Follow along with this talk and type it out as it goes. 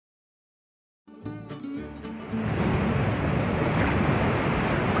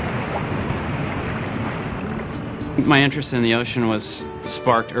My interest in the ocean was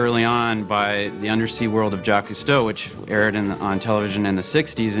sparked early on by the undersea world of Jacques Cousteau, which aired on television in the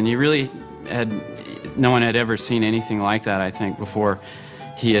 60s, and no one had ever seen anything like that, I think, before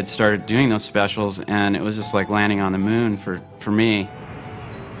he had started doing those specials, and it was just like landing on the moon for me.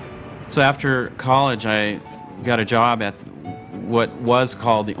 So after college, I got a job at what was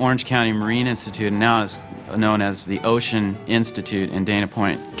called the Orange County Marine Institute, and now is known as the Ocean Institute in Dana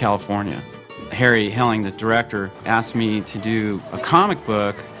Point, California. Harry Helling, the director, asked me to do a comic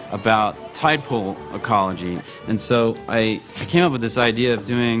book about tide pool ecology. And so I came up with this idea of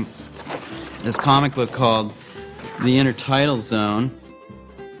doing this comic book called The Intertidal Zone.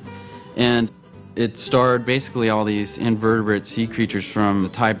 And it starred basically all these invertebrate sea creatures from the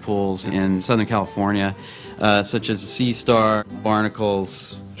tide pools in Southern California, such as sea star,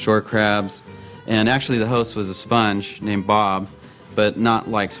 barnacles, shore crabs. And actually the host was a sponge named Bob, but not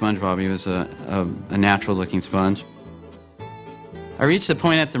like SpongeBob. He was a natural-looking sponge. I reached a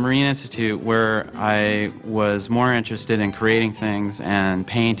point at the Marine Institute where I was more interested in creating things and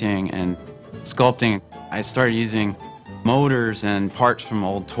painting and sculpting. I started using motors and parts from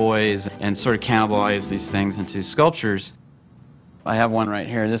old toys and sort of cannibalized these things into sculptures. I have one right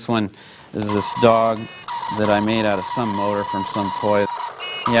here. This one is this dog that I made out of some motor from some toy.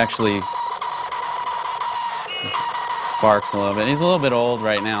 He actually barks a little bit. He's a little bit old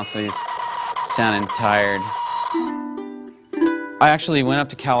right now, so he's sounding tired. I actually went up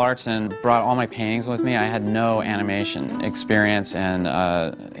to CalArts and brought all my paintings with me. I had no animation experience and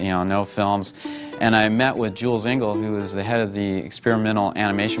no films. And I met with Jules Engel, who was the head of the experimental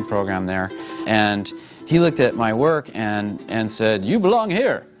animation program there. And he looked at my work and said, "You belong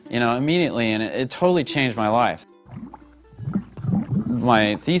here," immediately. And it totally changed my life.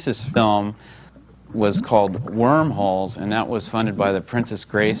 My thesis film was called Wormholes, and that was funded by the Princess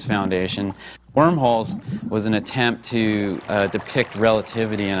Grace Foundation. Wormholes was an attempt to depict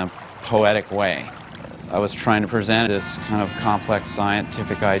relativity in a poetic way. I was trying to present this kind of complex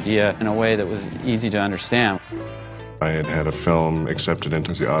scientific idea in a way that was easy to understand. I had had a film accepted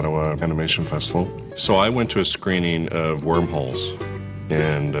into the Ottawa Animation Festival, so I went to a screening of Wormholes,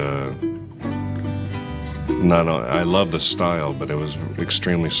 and I love the style, but it was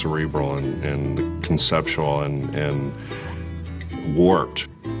extremely cerebral and conceptual and warped.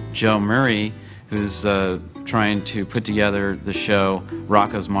 Joe Murray, who's trying to put together the show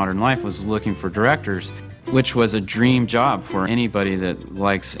Rocko's Modern Life, was looking for directors, which was a dream job for anybody that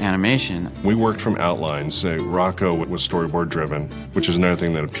likes animation. We worked from outlines. Rocko was storyboard driven, which is another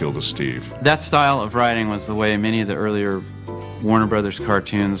thing that appealed to Steve. That style of writing was the way many of the earlier Warner Brothers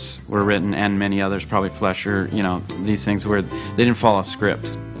cartoons were written, and many others, probably Fleischer, these things where they didn't follow a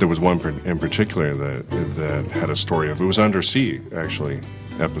script. There was one in particular that had a story of, it was undersea, actually,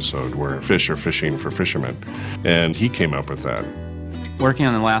 episode where fish are fishing for fishermen, and he came up with that. Working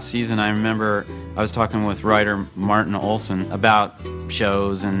on the last season, I remember I was talking with writer Martin Olson about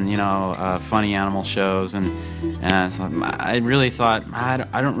shows and funny animal shows, and I really thought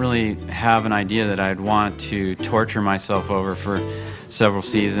I don't really have an idea that I'd want to torture myself over for several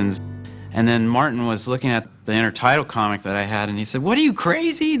seasons. And then Martin was looking at the Intertidal comic that I had, and he said, "What, are you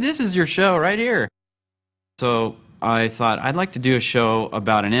crazy? This is your show right here." So I thought I'd like to do a show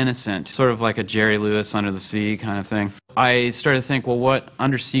about an innocent, sort of like a Jerry Lewis Under the Sea kind of thing. I started to think, well, what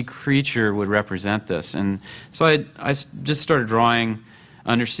undersea creature would represent this? And so I just started drawing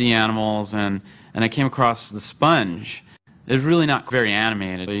undersea animals, and I came across the sponge. It's really not very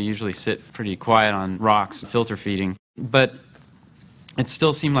animated. They usually sit pretty quiet on rocks, filter feeding. But it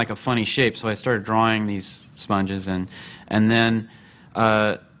still seemed like a funny shape, so I started drawing these sponges, and then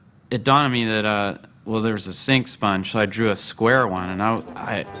it dawned on me that well, there was a sink sponge, so I drew a square one, and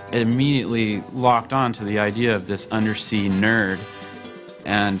I immediately locked on to the idea of this undersea nerd.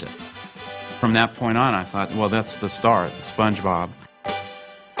 And from that point on, I thought, well, that's the star, SpongeBob.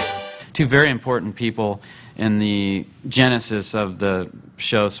 Two very important people in the genesis of the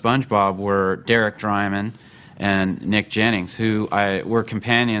show SpongeBob were Derek Drymon and Nick Jennings, who were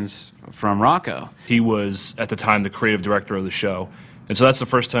companions from Rocko. He was, at the time, the creative director of the show, and so that's the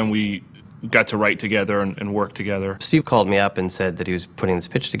first time we got to write together and work together. Steve called me up and said that he was putting this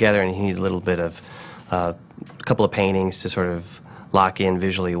pitch together and he needed a little bit of a couple of paintings to sort of lock in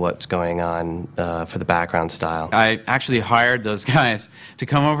visually what's going on for the background style. I actually hired those guys to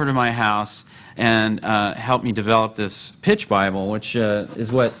come over to my house and help me develop this pitch Bible, which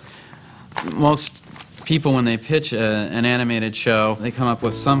is what most people, when they pitch an animated show, they come up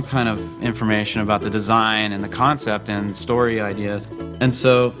with some kind of information about the design and the concept and story ideas. And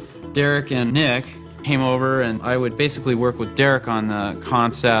so Derek and Nick came over, and I would basically work with Derek on the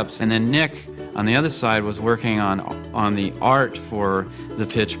concepts, and then Nick on the other side was working on the art for the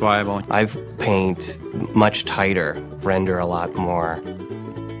pitch Bible. I paint much tighter, render a lot more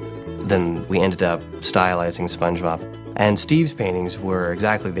than we ended up stylizing SpongeBob. And Steve's paintings were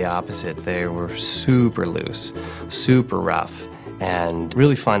exactly the opposite. They were super loose, super rough, and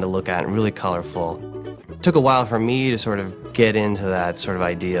really fun to look at and really colorful. It took a while for me to sort of get into that sort of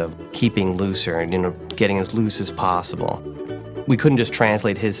idea of keeping looser and, getting as loose as possible. We couldn't just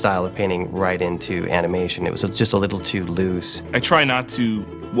translate his style of painting right into animation. It was just a little too loose. I try not to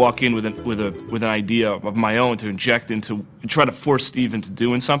walk in with an idea of my own to inject into and try to force Steve into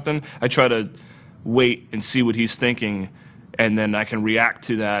doing something. I try to wait and see what he's thinking, and then I can react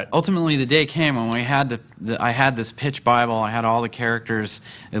to that. Ultimately, the day came when we had I had this pitch Bible. I had all the characters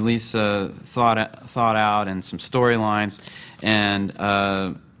at least thought out and some storylines, and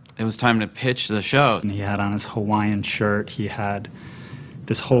it was time to pitch the show. And he had on his Hawaiian shirt. He had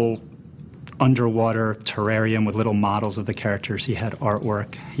this whole underwater terrarium with little models of the characters. He had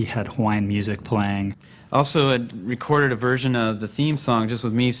artwork. He had Hawaiian music playing. Also, had recorded a version of the theme song just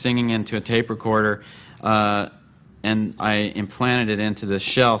with me singing into a tape recorder, and I implanted it into the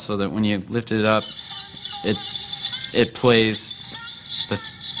shell so that when you lift it up, it plays the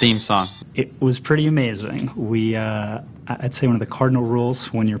theme song. It was pretty amazing. I'd say one of the cardinal rules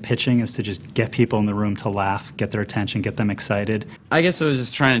when you're pitching is to just get people in the room to laugh, get their attention, get them excited. I guess I was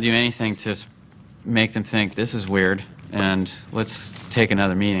just trying to do anything to make them think this is weird and let's take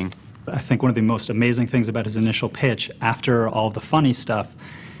another meeting. I think one of the most amazing things about his initial pitch, after all the funny stuff,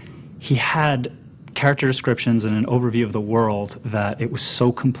 he had character descriptions and an overview of the world that it was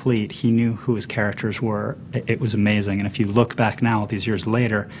so complete. He knew who his characters were. It was amazing. And if you look back now, these years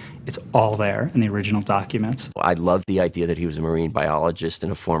later, it's all there in the original documents. I loved the idea that he was a marine biologist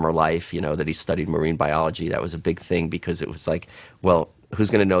in a former life, that he studied marine biology. That was a big thing because it was like, well,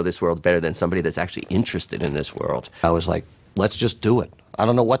 who's going to know this world better than somebody that's actually interested in this world? I was like, let's just do it. I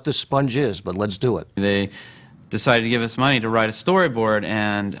don't know what this sponge is, but let's do it. They decided to give us money to write a storyboard,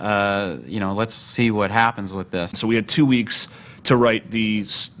 and let's see what happens with this. So we had 2 weeks to write the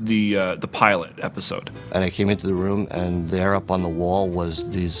pilot episode. And I came into the room, and there up on the wall was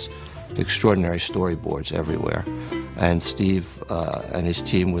these extraordinary storyboards everywhere. And Steve and his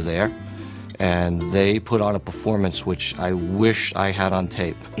team were there, and they put on a performance which I wish I had on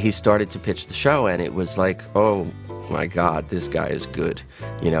tape. He started to pitch the show, and it was like, oh my God, this guy is good.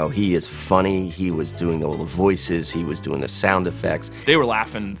 He is funny. He was doing all the voices. He was doing the sound effects. They were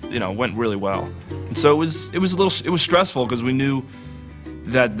laughing. Went really well. And so it was stressful because we knew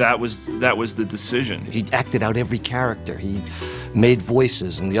that was the decision. He acted out every character. He made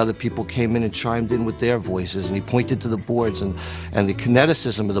voices, and the other people came in and chimed in with their voices, and he pointed to the boards, and the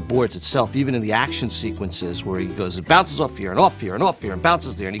kineticism of the boards itself, even in the action sequences where he goes, it bounces off here and off here and off here and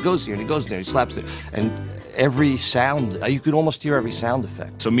bounces there, and he goes here and he goes there, and he slaps there, and every sound, you could almost hear every sound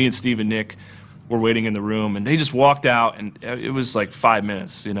effect. So me and Steve and Nick were waiting in the room, and they just walked out, and it was like 5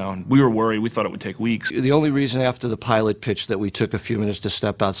 minutes, and we were worried. We thought it would take weeks. The only reason after the pilot pitch that we took a few minutes to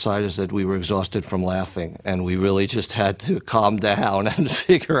step outside is that we were exhausted from laughing, and we really just had to calm down and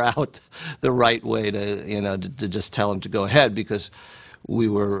figure out the right way to just tell him to go ahead, because we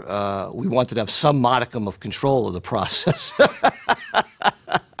wanted to have some modicum of control of the process.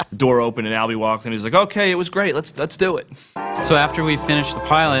 The door opened and Albie walked in. He's like, "Okay, it was great. Let's do it." So after we finished the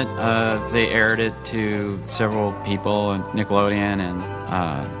pilot, they aired it to several people, Nickelodeon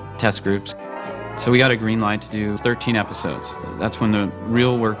and test groups. So we got a green light to do 13 episodes. That's when the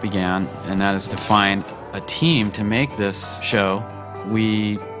real work began, and that is to find a team to make this show.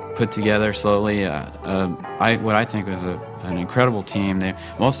 We put together slowly what I think was an incredible team.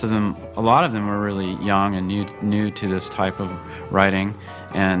 A lot of them were really young and new to this type of writing,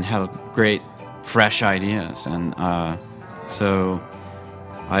 and had great, fresh ideas. And so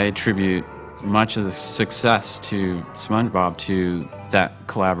I attribute much of the success to SpongeBob to that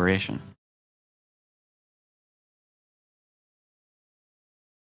collaboration.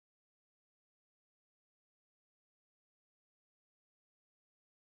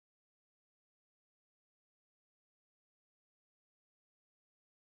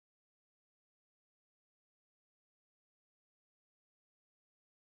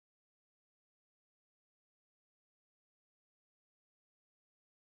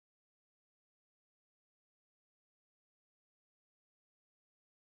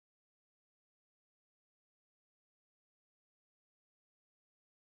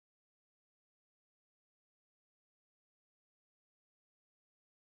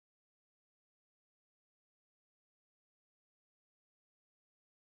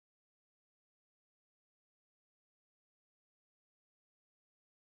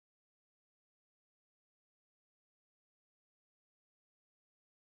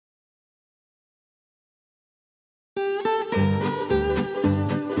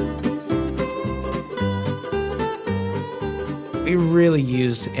 We really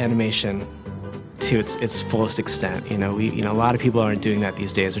used animation to its fullest extent. A lot of people aren't doing that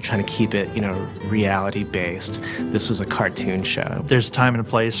these days. They're trying to keep it, reality based. This was a cartoon show. There's a time and a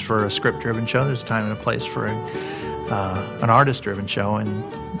place for a script-driven show. There's a time and a place for an artist-driven show, and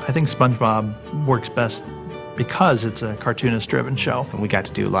I think SpongeBob works best because it's a cartoonist-driven show. And we got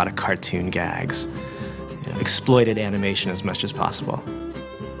to do a lot of cartoon gags, exploited animation as much as possible.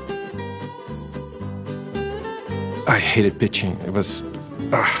 I hated pitching. It was,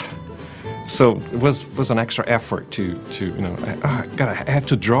 so it was an extra effort to I have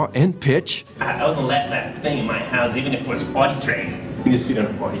to draw and pitch. I wouldn't let that thing in my house, even if it was potty trained. You just sit on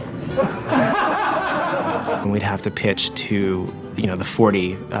a potty. And we'd have to pitch to, the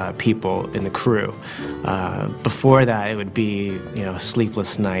 40 people in the crew. Before that, it would be, a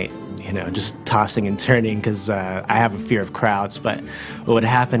sleepless night, just tossing and turning because I have a fear of crowds. But what would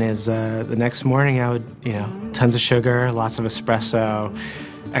happen is the next morning I would, tons of sugar, lots of espresso,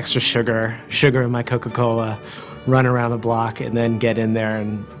 extra sugar in my Coca-Cola, run around the block, and then get in there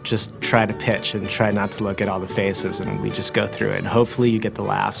and just try to pitch and try not to look at all the faces, and we just go through it. And hopefully you get the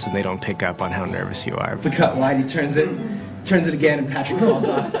laughs and they don't pick up on how nervous you are. The cut line, he turns it again, and Patrick falls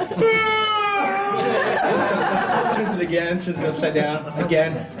off. Turns it again, turns it upside down,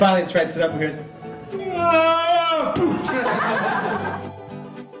 again. Finally it strikes it up and hears,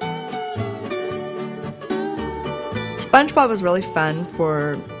 SpongeBob was really fun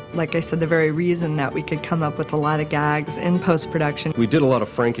for, like I said, the very reason that we could come up with a lot of gags in post-production. We did a lot of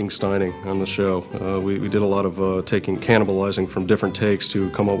Frankensteining on the show. We did a lot of cannibalizing from different takes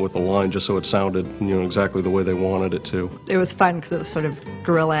to come up with a line just so it sounded, exactly the way they wanted it to. It was fun because it was sort of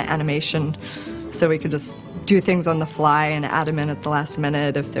guerrilla animation, so we could just do things on the fly and add them in at the last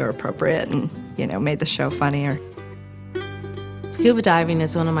minute if they were appropriate, and, made the show funnier. Scuba diving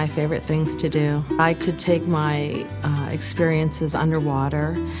is one of my favorite things to do. I could take my experiences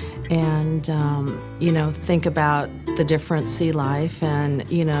underwater and, think about the different sea life and,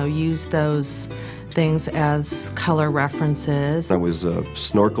 use those things as color references. I was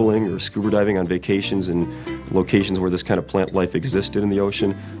snorkeling or scuba diving on vacations in locations where this kind of plant life existed in the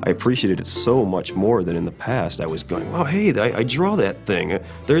ocean. I appreciated it so much more than in the past. I was going, oh, hey, I draw that thing.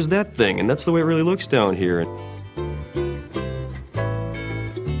 There's that thing, and that's the way it really looks down here.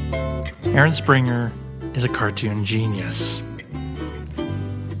 Aaron Springer is a cartoon genius.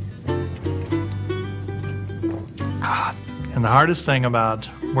 And the hardest thing about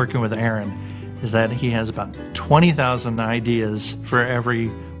working with Aaron is that he has about 20,000 ideas for every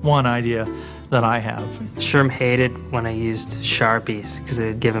one idea that I have. Sherm hated when I used Sharpies because it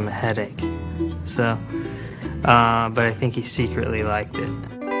would give him a headache. So, but I think he secretly liked it.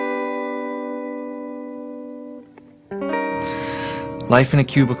 Life in a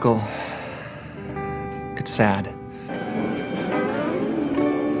cubicle. It's sad. I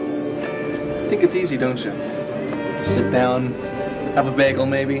think it's easy, don't you? Sit down, have a bagel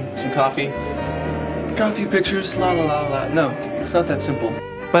maybe, some coffee, draw a few pictures, la la la la. No, it's not that simple.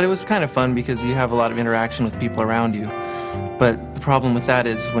 But it was kind of fun because you have a lot of interaction with people around you. But the problem with that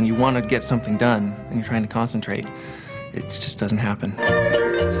is when you want to get something done and you're trying to concentrate, it just doesn't happen.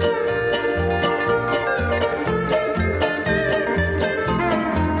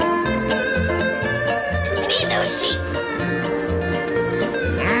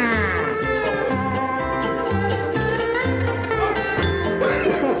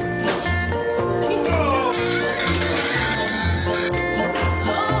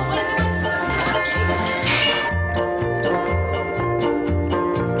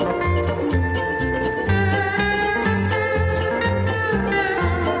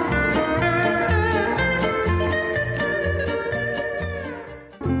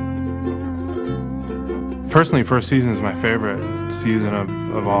 Personally, first season is my favorite season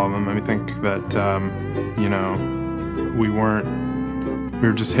of all of them. I think that, we were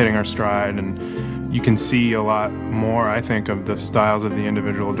just hitting our stride, and you can see a lot more, I think, of the styles of the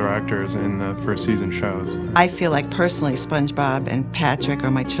individual directors in the first season shows. I feel like personally SpongeBob and Patrick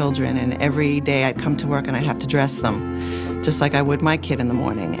are my children, and every day I'd come to work and I'd have to dress them, just like I would my kid in the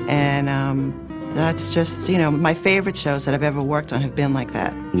morning. And that's just, my favorite shows that I've ever worked on have been like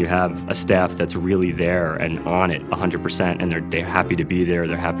that. You have a staff that's really there and on it 100%, and they're happy to be there.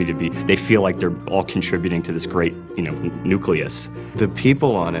 They feel like they're all contributing to this great, nucleus. The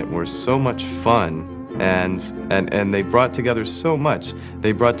people on it were so much fun, and they brought together so much.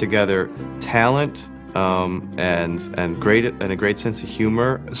 They brought together talent and a great sense of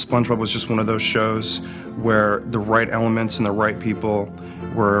humor. SpongeBob was just one of those shows where the right elements and the right people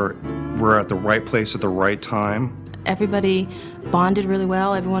were at the right place at the right time. Everybody bonded really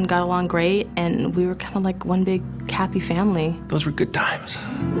well. Everyone got along great, and we were kind of like one big happy family. Those were good times.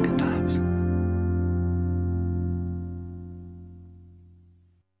 Good times.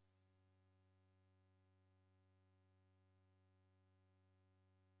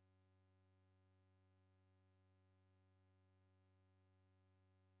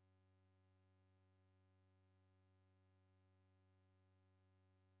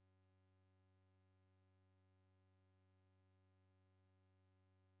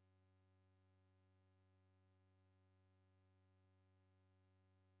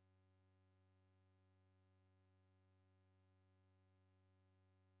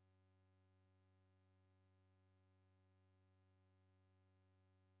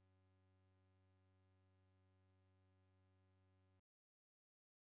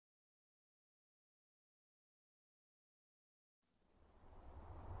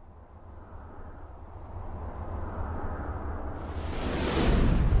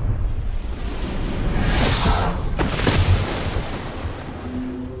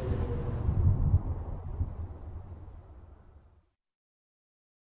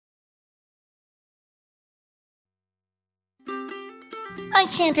 I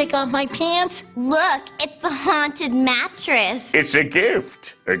can't take off my pants. Look, it's the haunted mattress. It's a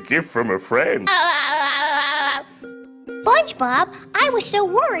gift. A gift from a friend. SpongeBob, I was so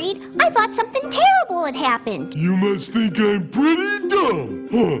worried, I thought something terrible had happened. You must think I'm pretty dumb,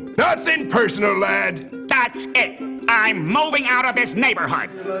 huh? Nothing personal, lad. That's it. I'm moving out of this neighborhood.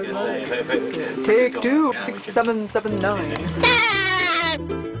 Take 2,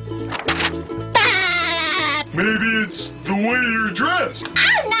 6779. Maybe it's the way you're dressed.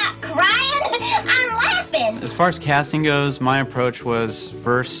 I'm not crying. I'm laughing. As far as casting goes, my approach was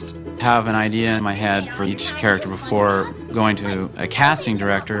first have an idea in my head for each character before going to a casting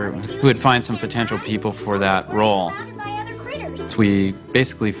director who would find some potential people for that role. So we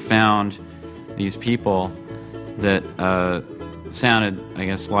basically found these people that sounded, I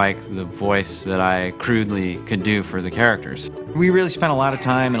guess, like the voice that I crudely could do for the characters. We really spent a lot of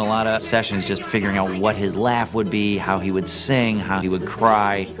time and a lot of sessions just figuring out what his laugh would be, how he would sing, how he would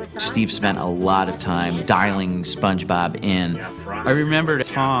cry. Steve spent a lot of time dialing SpongeBob in. I remember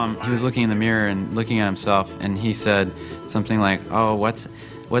Tom, he was looking in the mirror and looking at himself, and he said something like, "Oh, what's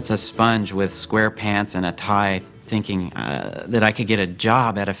a sponge with square pants and a tie thinking that I could get a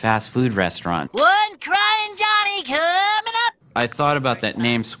job at a fast food restaurant?" One crying Johnny coming up. I thought about that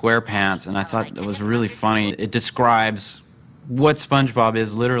name SquarePants, and I thought that was really funny. It describes what SpongeBob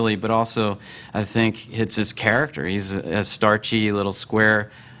is literally, but also I think it's his character. He's a starchy little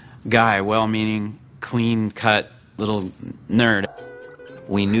square guy, well-meaning, clean-cut little nerd.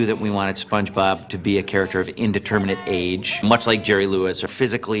 We knew that we wanted SpongeBob to be a character of indeterminate age, much like Jerry Lewis, or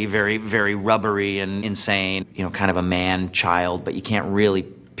physically very, very rubbery and insane, you know, kind of a man-child, but you can't really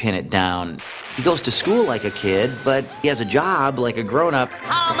pin it down. He goes to school like a kid, but he has a job like a grown-up.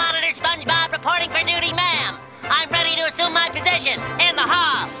 Hall monitor SpongeBob reporting for duty, ma'am. I'm ready to assume my position in the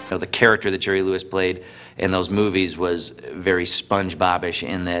hall. You know, the character that Jerry Lewis played in those movies was very SpongeBobish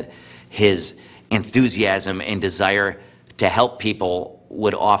in that his enthusiasm and desire to help people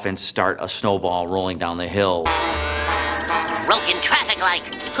would often start a snowball rolling down the hill. Broken traffic light.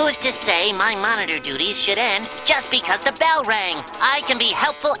 Who's to say my monitor duties should end just because the bell rang? I can be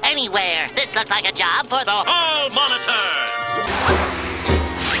helpful anywhere. This looks like a job for the hall monitor.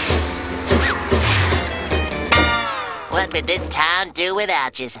 What would this town do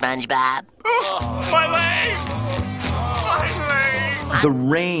without you, SpongeBob? Oh, my leg! My leg! The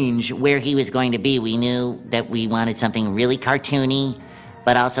range where he was going to be, we knew that we wanted something really cartoony,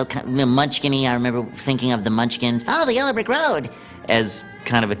 but also munchkin-y. I remember thinking of the Munchkins. Oh, the Yellow Brick Road! As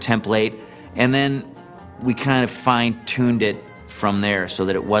kind of a template, and then we kind of fine-tuned it from there so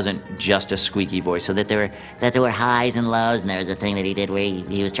that it wasn't just a squeaky voice, So that there were highs and lows, and there was a thing that he did where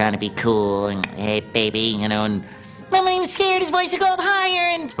he was trying to be cool, and hey, baby, you know, and then when he was scared, his voice would go up higher,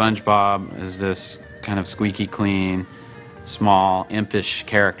 and SpongeBob is this kind of squeaky clean, small, impish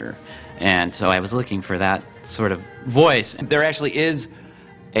character, and so I was looking for that sort of voice. There actually is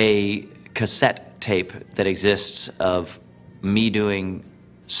a cassette tape that exists of me doing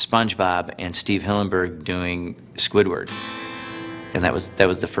SpongeBob and Steve Hillenburg doing Squidward, and that was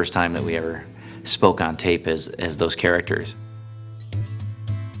the first time that we ever spoke on tape as those characters.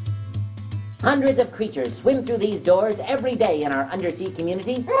 hundreds of creatures swim through these doors every day in our undersea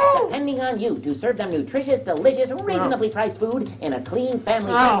community, depending on you to serve them nutritious, delicious, reasonably priced food in a clean,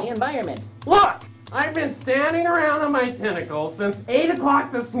 family-friendly environment. Look! I've been standing around on my tentacles since 8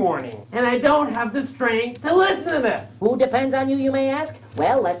 o'clock this morning, and I don't have the strength to listen to this. Who depends on you, you may ask?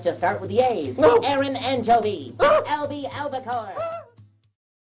 Well, let's just start with the A's. Aaron Anchovy. LB Albacore.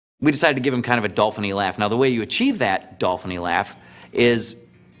 We decided to give him kind of a dolphin-y laugh. Now, the way you achieve that dolphin-y laugh is,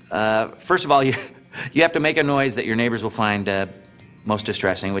 first of all, you have to make a noise that your neighbors will find most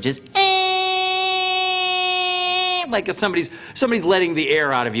distressing, which is like if somebody's letting the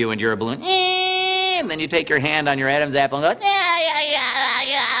air out of you and you're a balloon. And then you take your hand on your Adam's apple and go.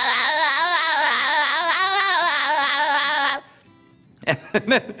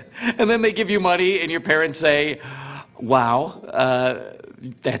 And then they give you money, and your parents say, "Wow,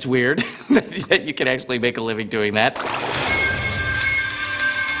 that's weird that you can actually make a living doing that."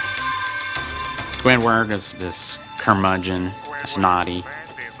 Squidward is this curmudgeon, snotty,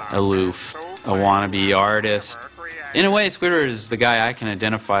 aloof, a wannabe artist. In a way, Squidward is the guy I can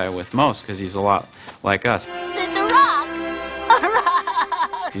identify with most because he's a lot like us. It's a rock! A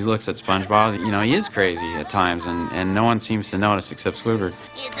rock! He looks at SpongeBob, you know, he is crazy at times, and no one seems to notice except Squidward.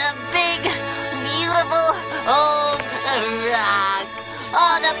 It's a big, beautiful, old rock.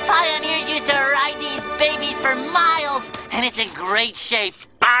 Oh, the pioneers used to ride these babies for miles, and it's in great shape.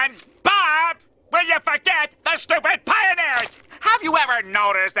 SpongeBob! Will you forget the stupid pioneers? Have you ever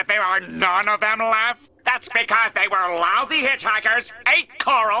noticed that there are none of them left? That's because they were lousy hitchhikers, ate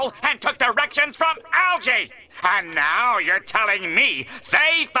coral, and took directions from algae. And now you're telling me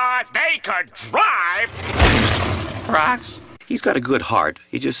they thought they could drive rocks? He's got a good heart.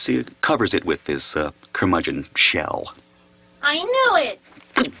 He just covers it with his curmudgeon shell. I knew it!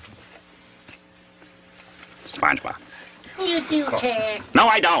 SpongeBob. You do care. No,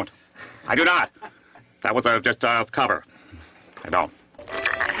 I don't. I do not. That was just a cover. I don't.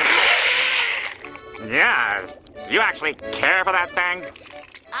 Yes. You actually care for that thing?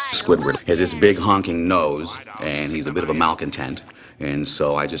 Squidward has this big honking nose, and he's a bit of a malcontent. And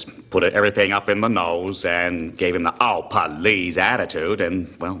so I just put everything up in the nose and gave him the "oh, please" attitude,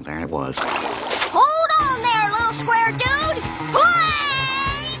 and, well, there it was. Hold on there, little square dude!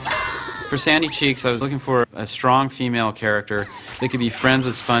 For Sandy Cheeks, I was looking for a strong female character that could be friends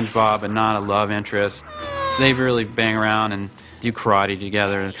with SpongeBob but not a love interest. They really bang around and do karate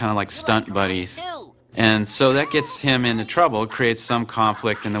together, kind of like stunt buddies. And so that gets him into trouble, creates some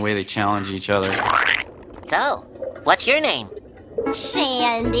conflict in the way they challenge each other. So, what's your name?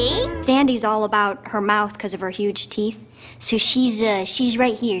 Sandy. Sandy's all about her mouth because of her huge teeth. So she's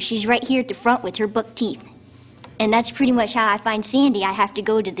right here. She's right here at the front with her buck teeth. And that's pretty much how I find Sandy. I have to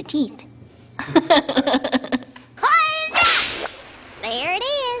go to the teeth. There it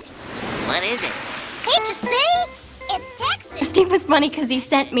is. What is it? Can't you see? It's Texas. Steve was funny because he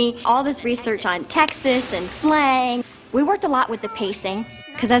sent me all this research on Texas and slang. We worked a lot with the pacing,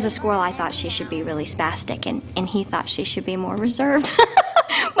 because as a squirrel I thought she should be really spastic, and he thought she should be more reserved.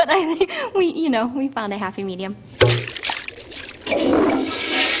 But I think we found a happy medium. I'm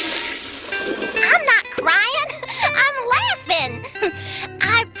not crying. I'm laughing.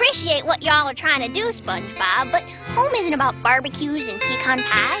 I appreciate what y'all are trying to do, SpongeBob, but home isn't about barbecues and pecan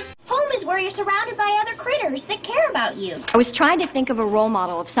pies. Home is where you're surrounded by other critters that care about you. I was trying to think of a role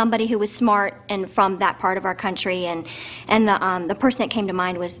model of somebody who was smart and from that part of our country, and the person that came to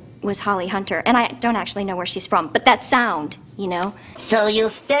mind was Holly Hunter, and I don't actually know where she's from, but that sound, you know. So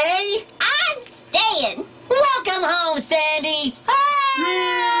you'll stay? I'm staying. Welcome home, Sandy. Hey!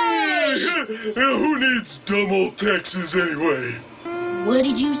 Who needs dumb old Texas anyway? What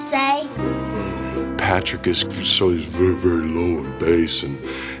did you say? Patrick is very, very low in bass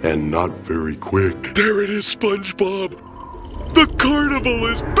and not very quick. There it is, SpongeBob. The carnival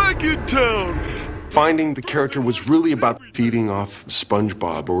is back in town. Finding the character was really about feeding off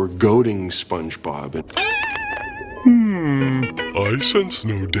SpongeBob or goading SpongeBob. I sense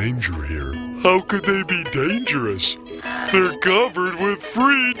no danger here. How could they be dangerous? They're covered with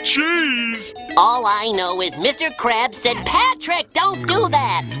free cheese. All I know is Mr. Krabs said, Patrick, don't do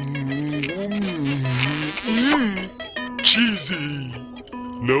that. Cheesy.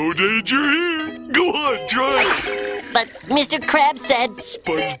 No danger here. Go on, try it. But Mr. Krabs said...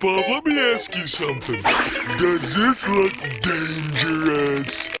 SpongeBob, let me ask you something. Does this look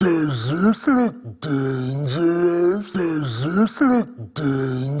dangerous? Does this look dangerous? Does this look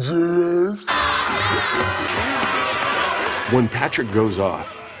dangerous? When Patrick goes off,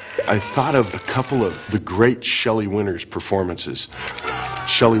 I thought of a couple of the great Shelley Winters performances.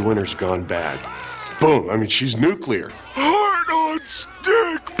 Shelley Winters Gone Bad. Boom, I mean, she's nuclear. Heart on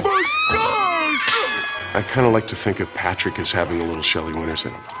stick, mustache! I kind of like to think of Patrick as having a little Shelley Winters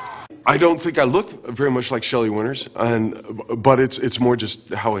in him. I don't think I look very much like Shelley Winters, but it's more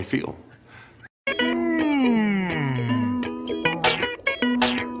just how I feel.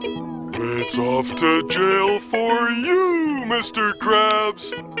 That's off to jail for you, Mr.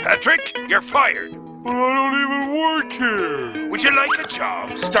 Krabs. Patrick, you're fired. But I don't even work here. Would you like a job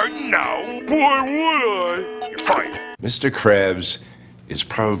starting now? Boy, would I. You're fired. Mr. Krabs is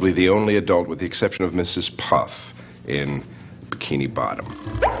probably the only adult, with the exception of Mrs. Puff, in Bikini Bottom.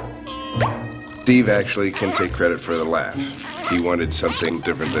 Steve actually can take credit for the laugh. He wanted something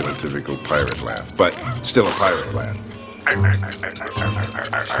different than a typical pirate laugh, but still a pirate laugh. I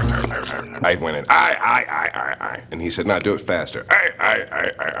went in, I. And he said, no, do it faster.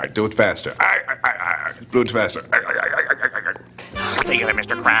 I. Do it faster. I. Do it faster. Think of it,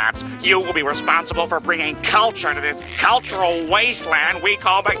 Mr. Krabs. You will be responsible for bringing culture to this cultural wasteland we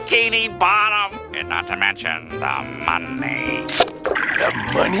call Bikini Bottom. And not to mention the money. The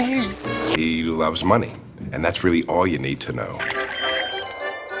money? He loves money. And that's really all you need to know.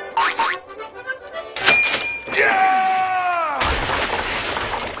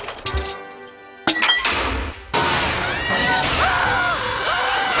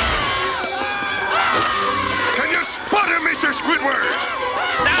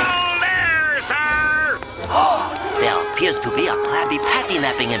 Appears to be a Krabby Patty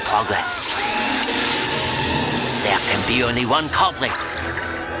napping in progress. There can be only one culprit.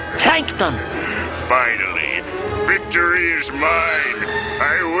 Plankton! Finally, victory is mine.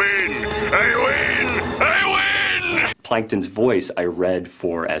 I win! I win! I win! Plankton's voice I read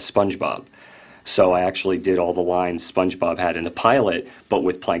for as SpongeBob. So I actually did all the lines SpongeBob had in the pilot, but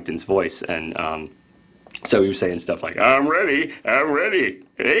with Plankton's voice. And so he was saying stuff like, I'm ready. I'm ready.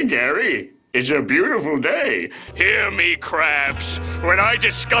 Hey, Gary. It's a beautiful day. Hear me, Krabs. When I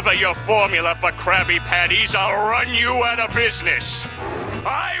discover your formula for Krabby Patties, I'll run you out of business.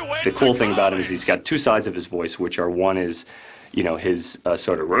 The cool thing about him is he's got two sides of his voice, which are one is, you know, his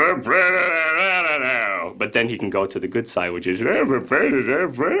sort of, but then he can go to the good side, which is, I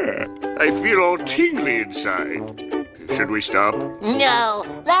feel all tingly inside. Should we stop? No,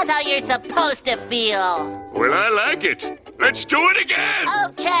 that's how you're supposed to feel. Well, I like it. Let's do it again.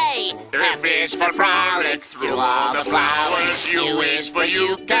 Okay. F is for frolic through all the flowers. U is for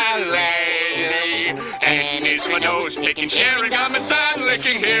ukulele. N is for nose picking, sharing gum and sun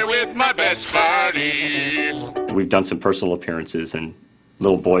licking here with my best buddy. We've done some personal appearances, and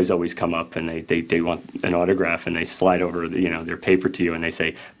little boys always come up and they want an autograph, and they slide over, you know, their paper to you, and they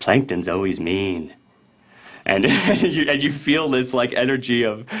say, Plankton's always mean. And you feel this like energy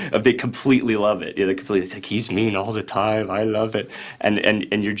of they completely love it. They completely, it's like, he's mean all the time. I love it.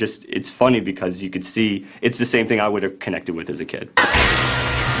 And you're just, it's funny because you could see it's the same thing I would have connected with as a kid. All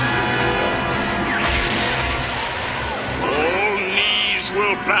knees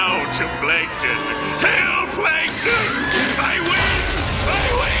will bow to Plankton. Hail Plankton! I win! I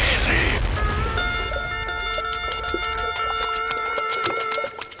win!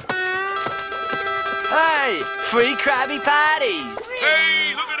 Hey, free Krabby Patties!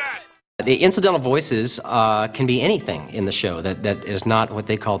 Hey, look at that! The incidental voices can be anything in the show that is not what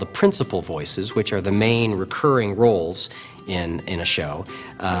they call the principal voices, which are the main recurring roles in a show.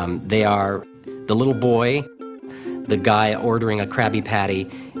 They are the little boy, the guy ordering a Krabby Patty.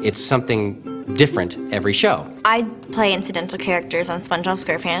 It's something different every show. I play incidental characters on SpongeBob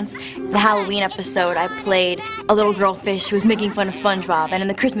SquarePants. The Halloween episode, I played a little girl fish who was making fun of SpongeBob. And in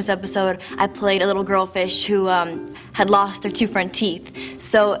the Christmas episode, I played a little girl fish who had lost her two front teeth.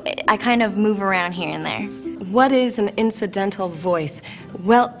 So I kind of move around here and there. What is an incidental voice?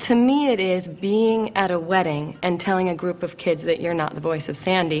 Well, to me it is being at a wedding and telling a group of kids that you're not the voice of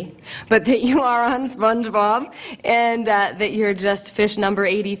Sandy, but that you are on SpongeBob, and that you're just fish number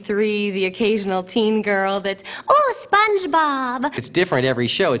 83, the occasional teen girl that's, oh, SpongeBob. It's different every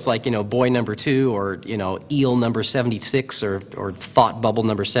show. It's like, you know, boy number 2 or, you know, eel number 76 or thought bubble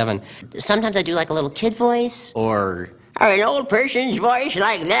number 7. Sometimes I do like a little kid voice. Or an old person's voice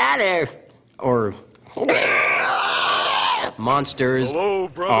like that, or monsters. Hello,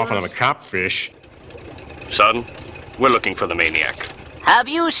 brothers. Often I'm a copfish. Son, we're looking for the maniac. Have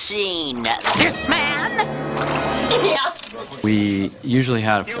you seen this man? Yeah. We usually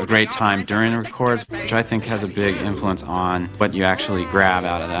have a great time during the records, which I think has a big influence on what you actually grab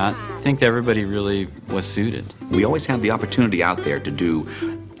out of that. I think everybody really was suited. We always have the opportunity out there to do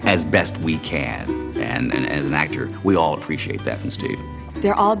as best we can, and as an actor, we all appreciate that from Steve.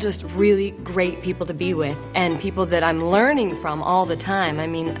 they're all just really great people to be with, and people that I'm learning from all the time. I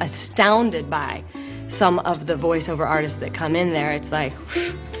mean, astounded by some of the voiceover artists that come in there. It's like,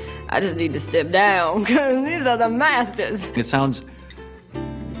 I just need to step down, because these are the masters. It sounds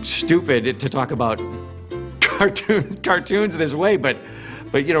stupid to talk about cartoons this way, but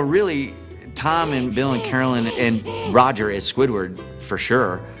you know, really, Tom and Bill and Carolyn and Roger as Squidward, for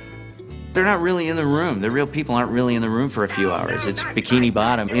sure, They're not really in the room. The real people aren't really in the room for a few hours. It's Bikini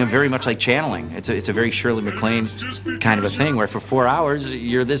Bottom, very much like channeling. It's a very Shirley MacLaine kind of a thing, where for 4 hours,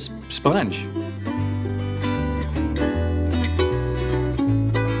 you're this sponge.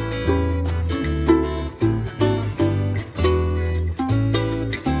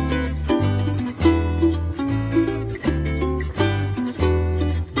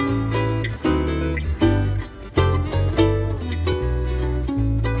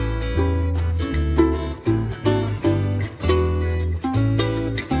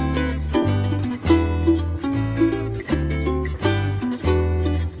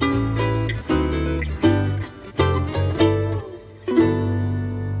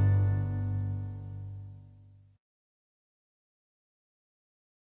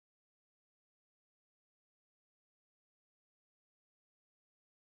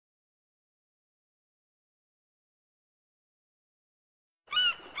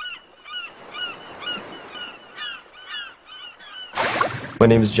 My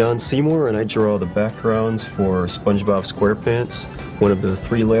name is John Seymour, and I draw the backgrounds for SpongeBob SquarePants, one of the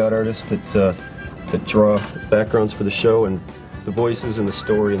 3 layout artists that draw backgrounds for the show, and the voices and the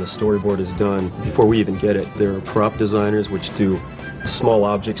story and the storyboard is done before we even get it. There are prop designers which do small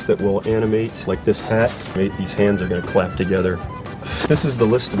objects that will animate, like this hat. These hands are going to clap together. This is the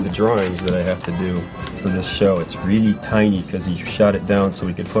list of the drawings that I have to do for this show. It's really tiny because he shot it down so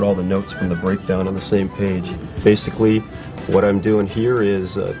we could put all the notes from the breakdown on the same page. Basically, what I'm doing here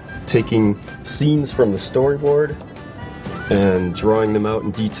is taking scenes from the storyboard and drawing them out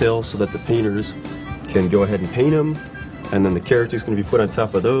in detail so that the painters can go ahead and paint them, and then the character's going to be put on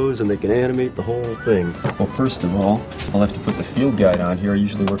top of those and they can animate the whole thing. Well, first of all, I'll have to put the field guide on here. I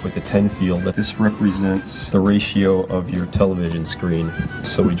usually work with the 10 field. This represents the ratio of your television screen,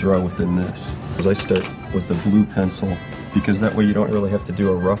 so we draw within this. As I start with the blue pencil, because that way you don't really have to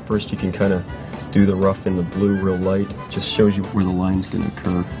do a rough first. You can kind of do the rough in the blue real light. Just shows you where the line's going to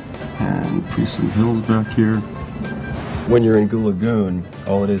occur. And put some hills back here. When you're in Goo Lagoon,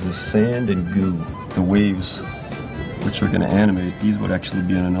 all it is sand and goo. The waves, which are going to animate, these would actually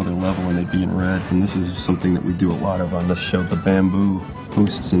be on another level and they'd be in red. And this is something that we do a lot of on this show, the bamboo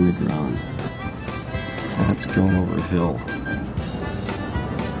posts in the ground. And it's going over a hill.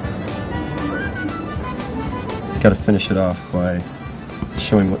 Got to finish it off by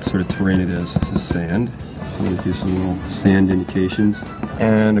showing what sort of terrain it is. This is sand, so we do some little sand indications.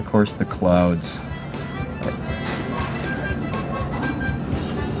 And of course the clouds.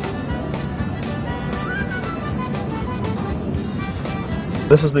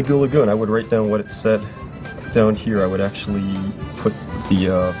 This is the Goo Lagoon. I would write down what it said down here. I would actually put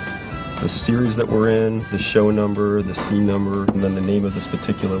the series that we're in, the show number, the scene number, and then the name of this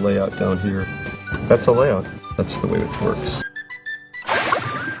particular layout down here. That's a layout. That's the way it works.